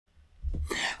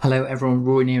Hello everyone,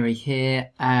 Roy Neary here.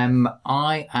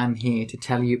 I am here to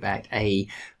tell you about a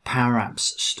Power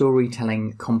Apps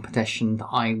storytelling competition that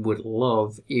I would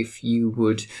love if you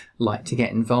would like to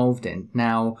get involved in.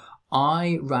 Now,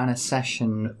 I ran a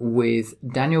session with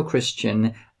Daniel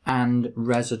Christian and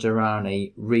Reza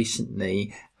Durrani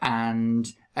recently,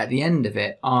 and at the end of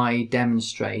it, I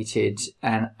demonstrated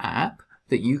an app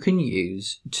that you can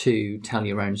use to tell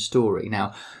your own story.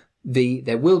 Now,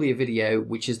 there will be a video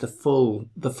which is the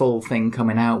full thing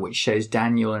coming out, which shows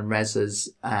Daniel and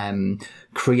Reza's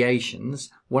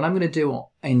creations. What I'm going to do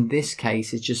in this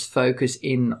case is just focus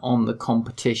in on the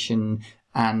competition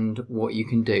and what you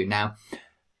can do. Now,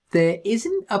 there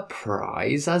isn't a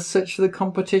prize as such for the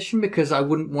competition because I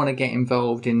wouldn't want to get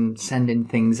involved in sending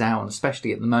things out,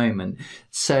 especially at the moment.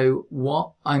 So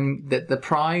the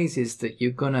prize is that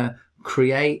you're going to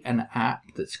create an app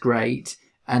that's great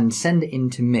and send it in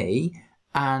to me,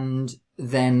 and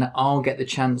then I'll get the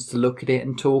chance to look at it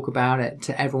and talk about it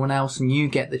to everyone else, and you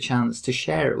get the chance to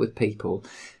share it with people.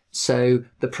 So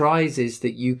the prize is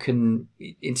that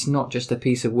it's not just a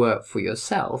piece of work for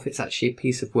yourself, it's actually a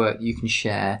piece of work you can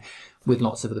share with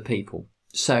lots of other people.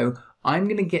 So I'm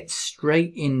going to get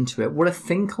straight into it. What I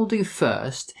think I'll do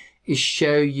first is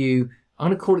show you, I'm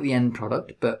going to call it the end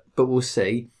product, but we'll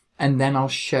see, and then I'll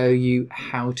show you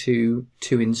how to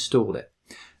install it.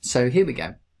 So here we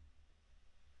go.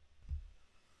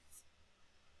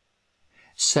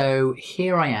 So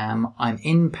here I am, I'm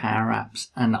in Power Apps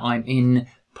and I'm in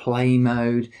play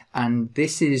mode, and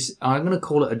I'm going to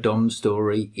call it a dumb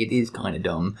story. It is kind of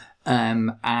dumb.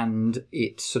 And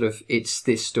it's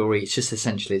this story. It's just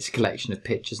essentially, it's a collection of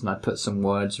pictures and I put some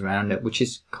words around it, which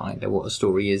is kind of what a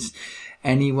story is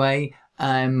anyway.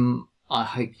 I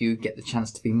hope you get the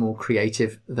chance to be more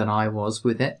creative than I was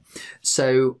with it.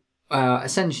 So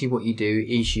essentially what you do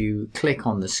is you click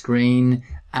on the screen,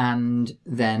 and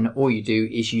then all you do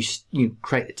is you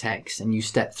create the text and you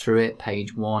step through it,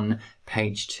 page 1,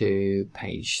 page 2,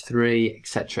 page 3,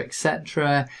 etc.,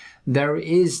 etc. There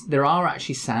are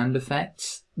actually sound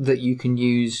effects that you can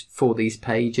use for these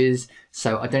pages.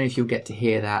 So I don't know if you'll get to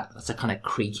hear that. That's a kind of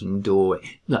creaking door.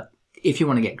 Look, if you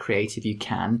want to get creative, you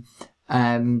can.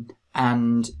 And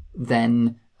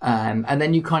then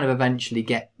you kind of eventually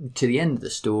get to the end of the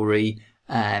story,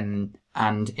 and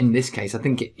in this case, I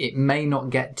think it may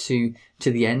not get to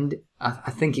the end.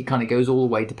 I think it kind of goes all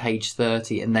the way to page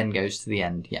 30 and then goes to the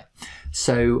end. Yeah.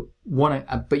 So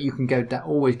but you can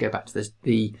always go back to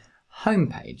the home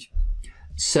page.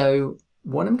 So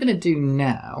what I'm going to do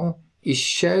now is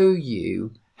show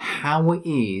you how it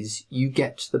is you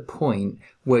get to the point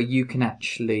where you can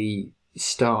actually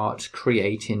start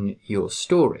creating your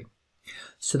story.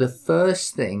 So the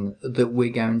first thing that we're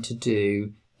going to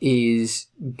do is,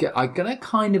 I'm going to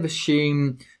kind of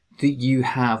assume that you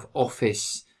have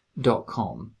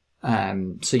office.com.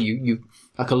 So you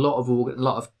like a lot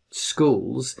of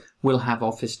schools will have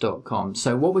office.com.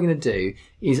 So what we're going to do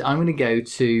is I'm going to go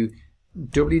to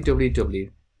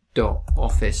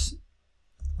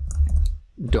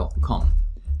www.office.com.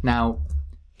 Now,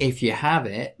 if you have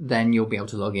it, then you'll be able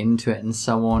to log into it and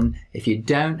so on. If you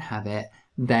don't have it,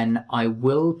 then I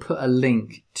will put a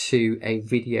link to a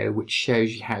video which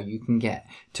shows you how you can get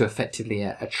to effectively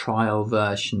a trial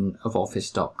version of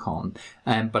office.com.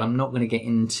 But I'm not going to get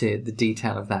into the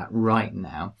detail of that right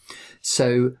now.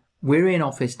 So we're in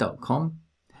office.com,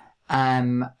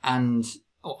 and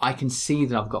I can see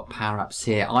that I've got Power Apps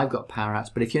here. I've got Power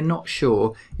Apps, but if you're not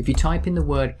sure, if you type in the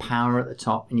word power at the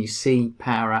top and you see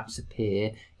Power Apps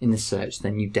appear in the search,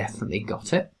 then you definitely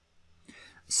got it.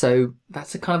 So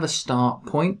that's a kind of a start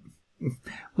point.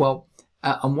 Well,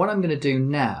 and what I'm going to do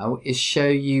now is show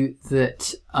you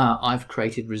that I've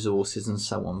created resources and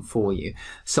so on for you.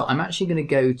 So I'm actually going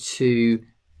to go to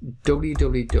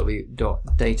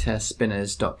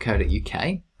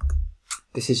www.dataspinners.co.uk.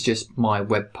 This is just my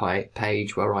web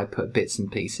page where I put bits and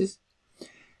pieces.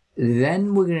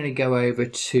 Then we're going to go over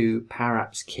to Power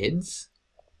Apps Kids.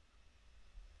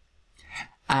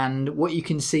 And what you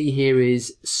can see here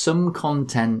is some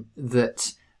content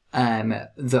that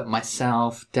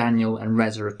myself, Daniel, and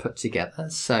Reza have put together.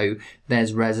 So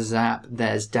there's Reza's app,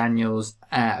 there's Daniel's,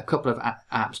 a couple of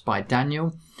apps by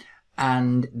Daniel,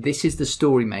 and this is the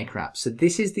Storymaker app. So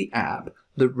this is the app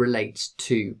that relates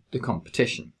to the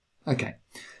competition. Okay,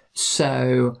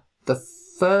 so the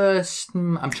first,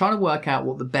 I'm trying to work out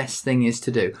what the best thing is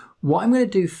to do. What I'm going to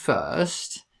do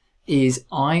first is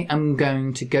I am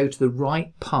going to go to the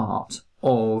right part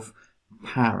of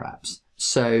Power Apps.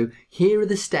 So here are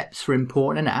the steps for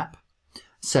importing an app.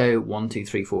 So 1, 2,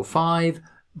 3, 4, 5,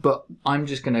 but I'm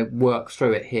just going to work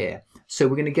through it here. So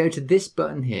we're going to go to this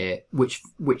button here, which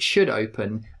should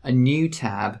open a new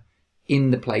tab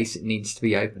in the place it needs to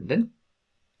be opened in.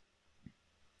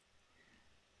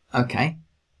 Okay,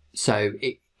 so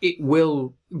it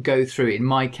will go through. In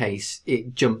my case,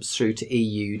 it jumps through to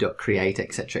eu.create,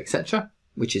 etc., etc.,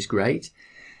 which is great.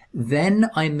 Then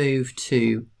I move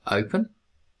to open,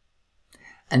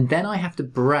 and then I have to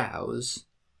browse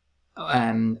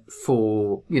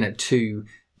for, you know, to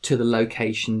the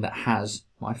location that has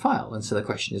my file. And so the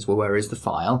question is, well, where is the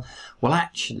file? Well,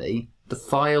 actually, the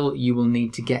file you will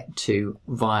need to get to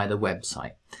via the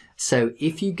website. So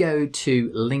if you go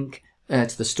to link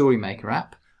to the StoryMaker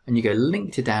app and you go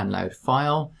link to download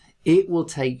file, it will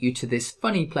take you to this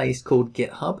funny place called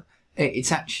GitHub.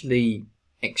 It's actually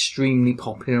extremely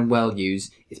popular and well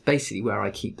used. It's basically where I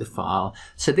keep the file.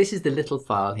 So this is the little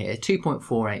file here,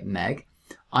 2.48 meg.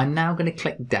 I'm now going to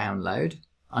click download,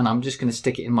 and I'm just going to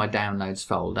stick it in my downloads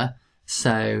folder.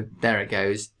 So there it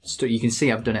goes. You can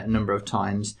see I've done it a number of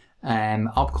times.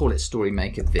 I'll call it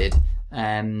StoryMaker vid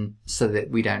so that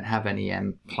we don't have any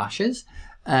clashes.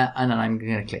 And then I'm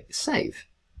going to click save.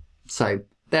 So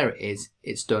there it is.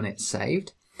 It's done. It's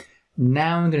saved.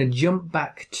 Now I'm going to jump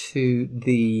back to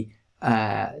the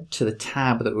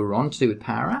tab that we're on to do with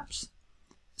Power Apps.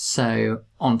 So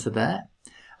onto there.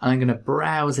 And I'm going to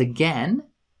browse again.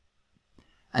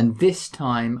 And this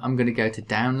time I'm going to go to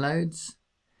downloads.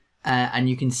 And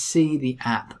you can see the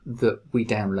app that we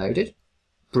downloaded.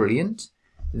 Brilliant.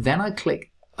 Then I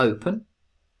click open.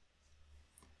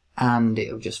 And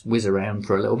it'll just whiz around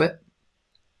for a little bit.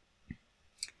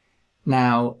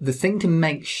 Now, the thing to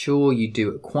make sure you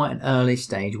do at quite an early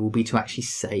stage will be to actually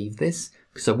save this,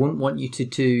 because I wouldn't want you to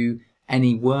do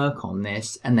any work on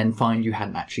this and then find you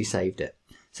hadn't actually saved it.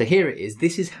 So here it is.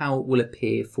 This is how it will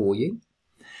appear for you.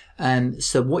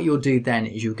 So what you'll do then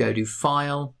is you'll go to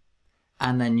File,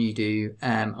 and then you do,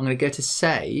 I'm going to go to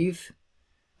Save.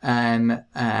 I'm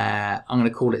going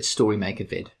to call it StoryMaker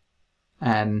vid.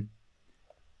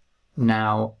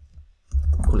 Now,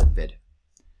 I'll call it vid.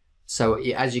 So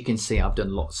as you can see, I've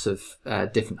done lots of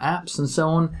different apps and so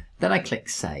on. Then I click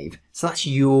save. So that's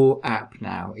your app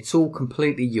now. It's all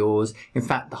completely yours. In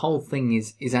fact, the whole thing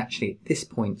is actually at this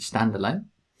point standalone.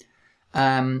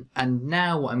 And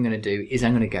now what I'm going to do is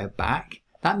I'm going to go back.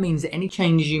 That means that any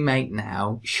changes you make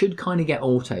now should kind of get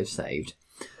auto saved.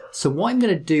 So what I'm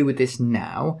going to do with this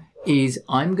now is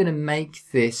I'm going to make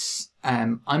this,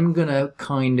 I'm going to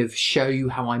kind of show you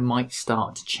how I might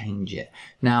start to change it.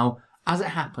 Now, as it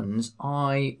happens,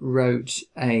 I wrote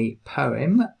a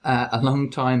poem a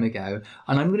long time ago,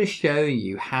 and I'm going to show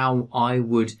you how I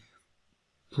would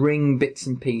bring bits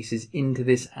and pieces into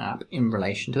this app in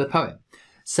relation to the poem.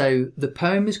 So the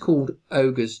poem is called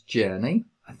Ogre's Journey,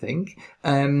 I think.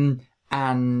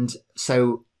 And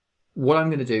so what I'm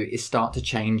going to do is start to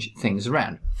change things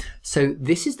around. So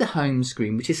this is the home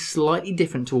screen, which is slightly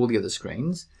different to all the other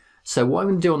screens. So what I'm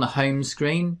going to do on the home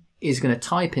screen is going to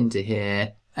type into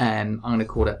here, I'm going to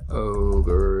call it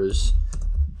Ogre's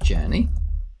Journey,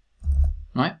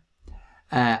 right?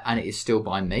 And it is still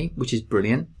by me, which is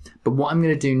brilliant. But what I'm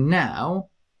going to do now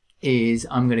is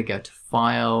I'm going to go to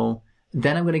File,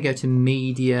 then I'm going to go to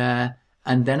Media,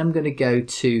 and then I'm going to go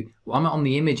to, well, I'm on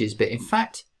the images bit. In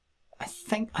fact, I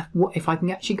think if I can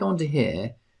actually go onto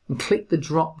here and click the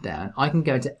drop down, I can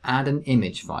go to Add an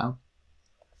Image File,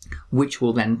 which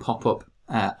will then pop up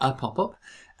a pop-up.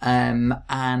 And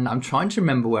I'm trying to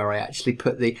remember where I actually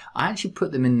put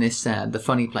them in this, the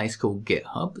funny place called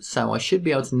GitHub. So I should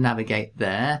be able to navigate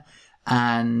there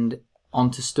and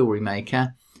onto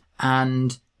StoryMaker.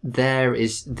 And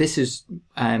this is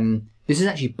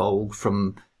actually Bolg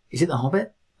from, is it The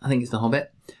Hobbit? I think it's The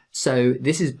Hobbit. So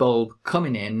this is Bolg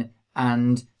coming in.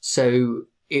 And so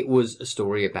it was a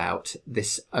story about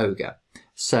this ogre.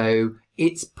 So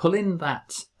it's pulling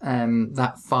that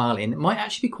file in. It might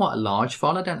actually be quite a large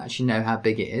file. I don't actually know how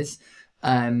big it is.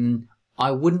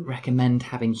 I wouldn't recommend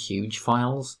having huge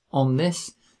files on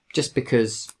this, just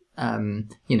because you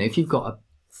know, if you've got a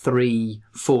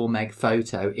 3-4 meg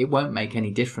photo, it won't make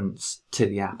any difference to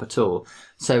the app at all.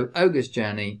 So Ogre's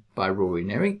Journey by Rory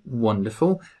Neary,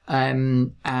 wonderful.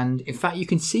 And in fact, you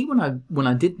can see when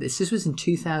I did this was in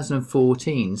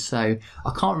 2014. So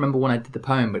I can't remember when I did the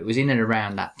poem, but it was in and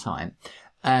around that time.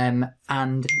 And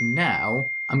now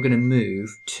I'm going to move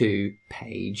to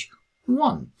page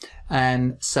 1.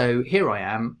 So here I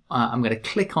am. I'm going to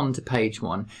click onto page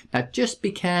 1. Now just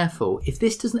be careful. If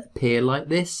this doesn't appear like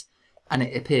this, and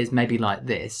it appears maybe like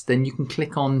this, then you can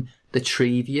click on the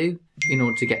tree view in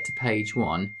order to get to page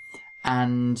 1.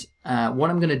 And what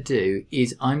I'm going to do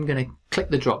is I'm going to click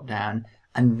the drop down,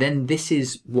 and then this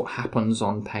is what happens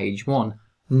on page 1.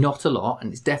 not a lot,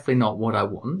 and it's definitely not what I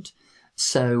want.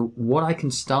 So what I can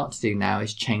start to do now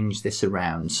is change this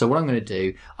around. So what I'm going to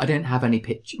do, I don't have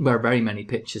very many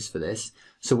pictures for this.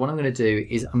 So what I'm going to do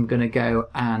is I'm going to go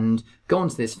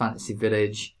onto this Fantasy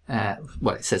Village.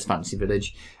 Well, it says Fantasy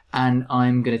Village, and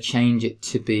I'm going to change it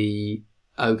to be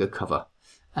Ogre cover.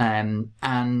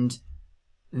 And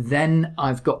then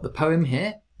I've got the poem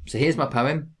here. So here's my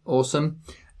poem. Awesome.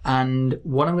 And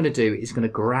what I'm going to do is going to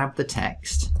grab the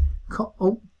text.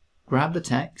 Grab the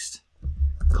text.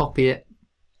 Copy it.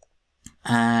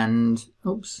 And,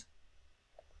 oops.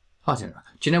 I don't know.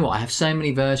 Do you know what? I have so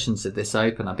many versions of this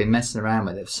open. I've been messing around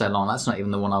with it for so long. That's not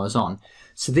even the one I was on.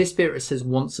 So this bit where it says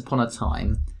once upon a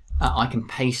time, I can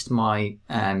paste my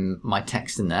my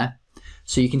text in there.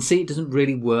 So you can see it doesn't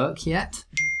really work yet.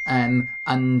 And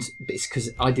it's because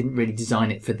I didn't really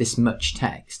design it for this much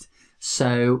text.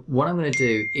 So what I'm going to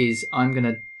do is I'm going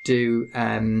to do,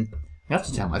 I have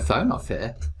to turn my phone off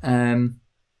here.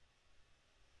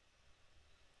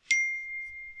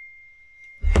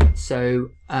 So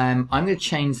I'm going to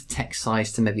change the text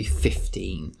size to maybe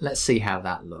 15. Let's see how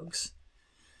that looks.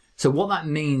 So what that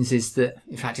means is that,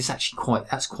 in fact, it's actually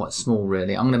that's quite small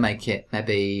really. I'm going to make it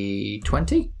maybe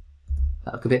 20.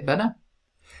 That look a bit better.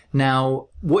 Now,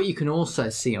 what you can also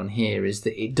see on here is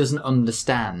that it doesn't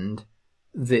understand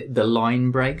the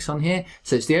line breaks on here.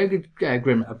 So it's the Ogre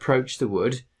Grim approach the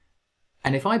wood.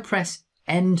 And if I press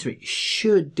enter, it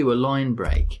should do a line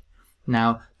break.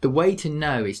 Now, the way to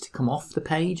know is to come off the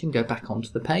page and go back onto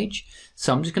the page.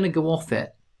 So I'm just going to go off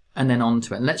it and then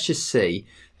onto it. And let's just see.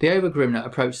 The Ogre Grim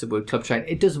approach the wood club train.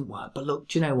 It doesn't work. But look,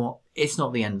 do you know what? It's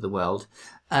not the end of the world.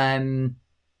 In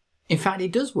fact,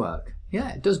 it does work.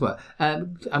 Yeah, it does work.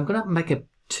 I'm going to make it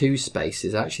 2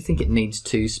 spaces. I actually think it needs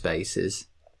 2 spaces.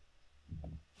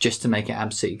 Just to make it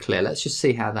absolutely clear. Let's just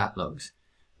see how that looks.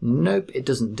 Nope, it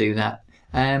doesn't do that.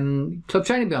 Club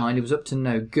training behind, he was up to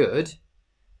no good.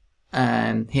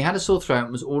 He had a sore throat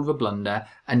and was all of a blunder,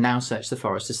 and now searched the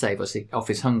forest to save us off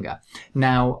his hunger.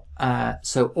 Now,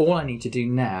 so all I need to do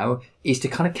now is to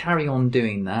kind of carry on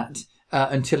doing that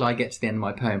until I get to the end of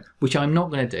my poem, which I'm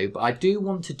not going to do, but I do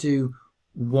want to do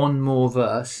one more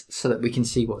verse so that we can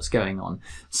see what's going on.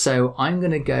 So I'm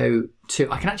going to go to,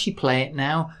 I can actually play it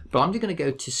now, but I'm just going to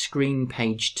go to screen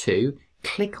page 2,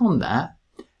 click on that,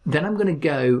 then I'm going to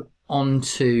go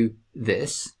onto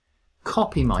this,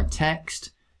 copy my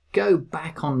text, go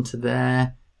back onto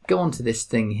there, go onto this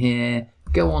thing here,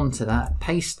 go onto that,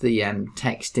 paste the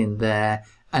text in there,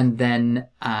 and then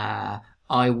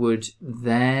I would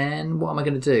then, what am I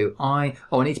going to do? I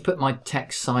need to put my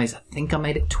text size, I think I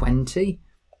made it 20.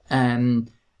 And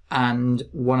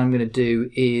what I'm going to do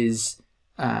is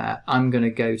I'm going to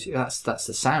go to, that's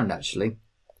the sound actually.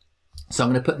 So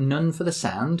I'm going to put none for the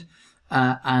sound.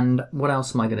 And what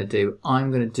else am I going to do?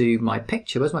 I'm going to do my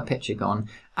picture. Where's my picture gone?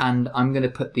 And I'm going to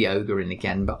put the ogre in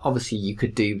again. But obviously you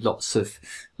could do lots of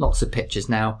pictures.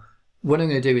 Now, what I'm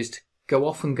going to do is to go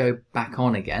off and go back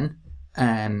on again.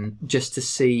 Just to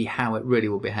see how it really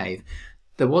will behave.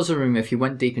 There was a rumour if you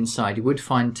went deep inside you would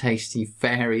find tasty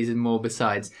fairies and more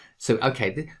besides. So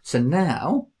okay, so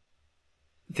now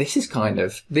this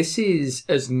is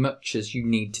as much as you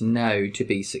need to know to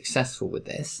be successful with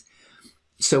this.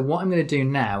 So what I'm going to do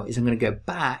now is I'm going to go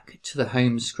back to the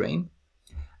home screen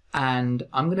and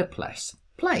I'm going to press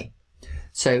play.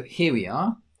 So here we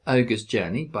are, Ogre's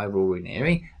Journey by Rory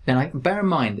Neary. Then bear in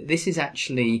mind that this is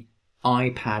actually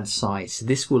iPad size. So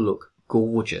this will look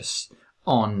gorgeous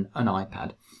on an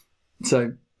iPad.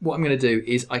 So what I'm going to do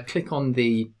is I click on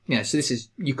the, so this is,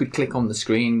 you could click on the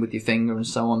screen with your finger and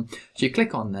so on. So you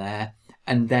click on there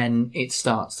and then it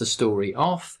starts the story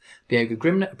off. The Ogre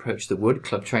Grimnut approached the wood,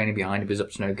 club training behind him was up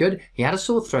to no good. He had a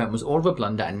sore throat and was all of a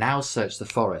blunder and now searched the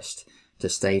forest to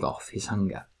stave off his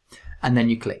hunger. And then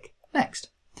you click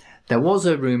next. There was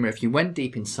a rumour if you went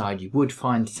deep inside you would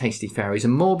find tasty fairies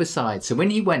and more besides. So when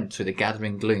he went through the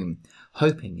gathering gloom,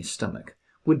 hoping his stomach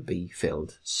would be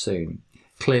filled soon.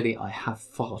 Clearly I have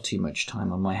far too much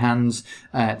time on my hands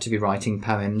to be writing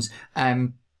poems.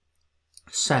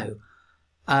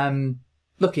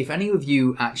 Look, if any of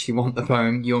you actually want the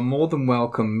poem, you're more than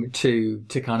welcome to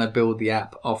kind of build the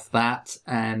app off that.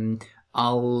 I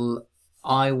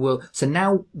will. So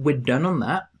now we're done on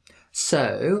that.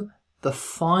 So the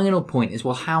final point is,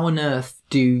 well, how on earth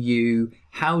do you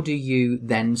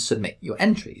then submit your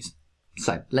entries?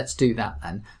 So let's do that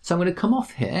then. So I'm going to come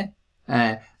off here.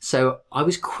 So I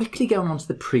was quickly going on to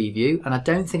the preview and I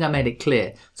don't think I made it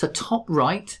clear. So top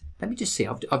right, let me just see.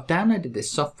 I've downloaded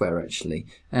this software actually.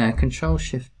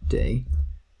 Control-Shift-D.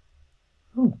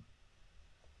 Oh,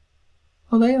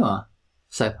 there you are.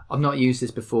 So I've not used this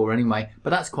before anyway, but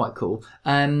that's quite cool.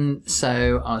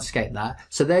 So I'll escape that.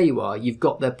 So there you are. You've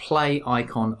got the play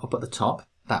icon up at the top.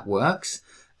 That works.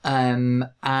 And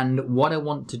what I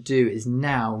want to do is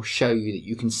now show you that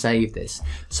you can save this.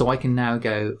 So I can now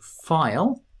go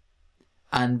File,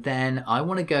 and then I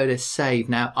want to go to Save.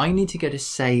 Now I need to go to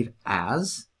Save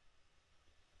As.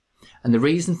 And the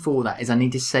reason for that is I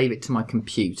need to save it to my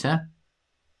computer.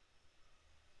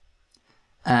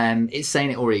 It's saying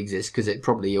it already exists because it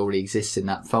probably already exists in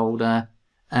that folder.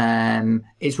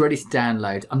 It's ready to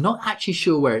download. I'm not actually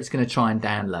sure where it's going to try and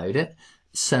download it.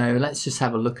 So let's just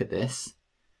have a look at this.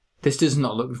 This does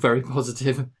not look very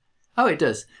positive. Oh, it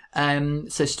does.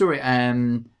 So story,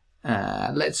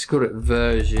 let's call it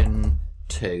version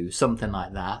 2, something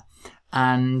like that.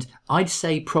 And I'd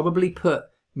say probably put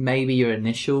maybe your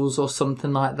initials or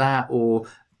something like that, or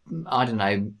I don't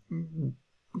know,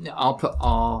 I'll put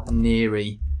R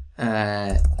Neary.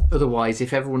 Otherwise,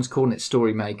 if everyone's calling it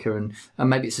Storymaker and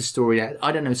maybe it's a story,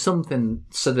 I don't know, something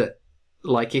so that,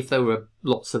 like, if there were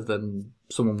lots of them,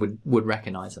 someone would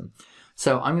recognise them.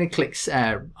 So I'm going to click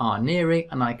R Neary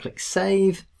and I click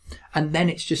Save, and then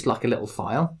it's just like a little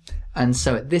file. And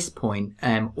so at this point,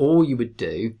 all you would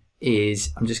do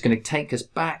is, I'm just going to take us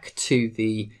back to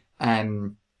the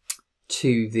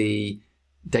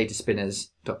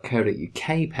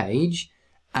dataspinners.co.uk page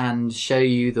and show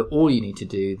you that all you need to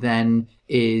do then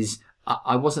is,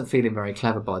 I wasn't feeling very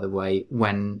clever, by the way,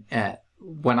 when I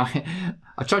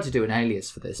tried to do an alias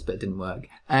for this, but it didn't work.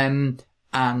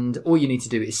 And all you need to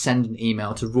do is send an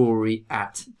email to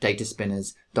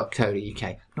rory@dataspinners.co.uk.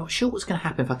 I'm not sure what's going to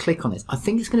happen if I click on this. I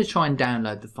think it's going to try and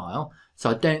download the file.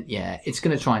 So it's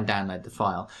going to try and download the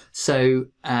file. So,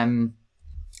 so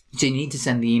you need to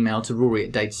send the email to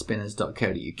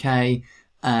rory@dataspinners.co.uk,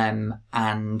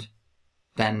 and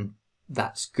then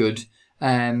that's good.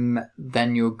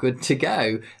 Then you're good to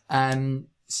go.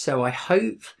 So I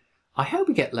hope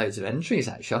we get loads of entries,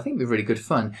 actually. I think it'll be really good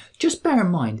fun. Just bear in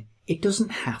mind, it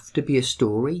doesn't have to be a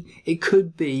story. It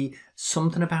could be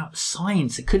something about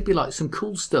science. It could be like some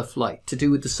cool stuff like to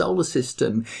do with the solar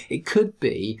system. It could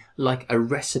be like a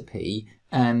recipe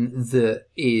that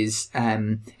is,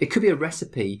 it could be a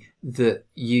recipe that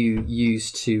you use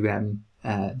to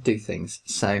do things.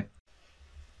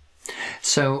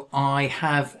 So I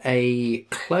have a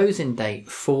closing date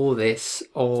for this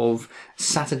of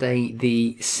Saturday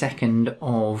the 2nd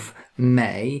of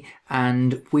May,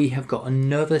 and we have got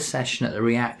another session at the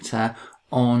Reactor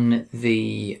on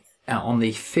the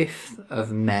 5th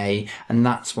of May, and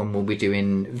that's when we'll be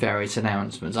doing various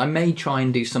announcements. I may try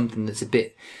and do something that's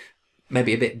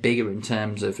maybe a bit bigger in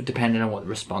terms of, depending on what the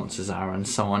responses are and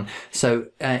so on. So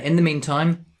in the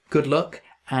meantime, good luck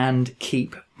and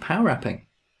keep power rapping.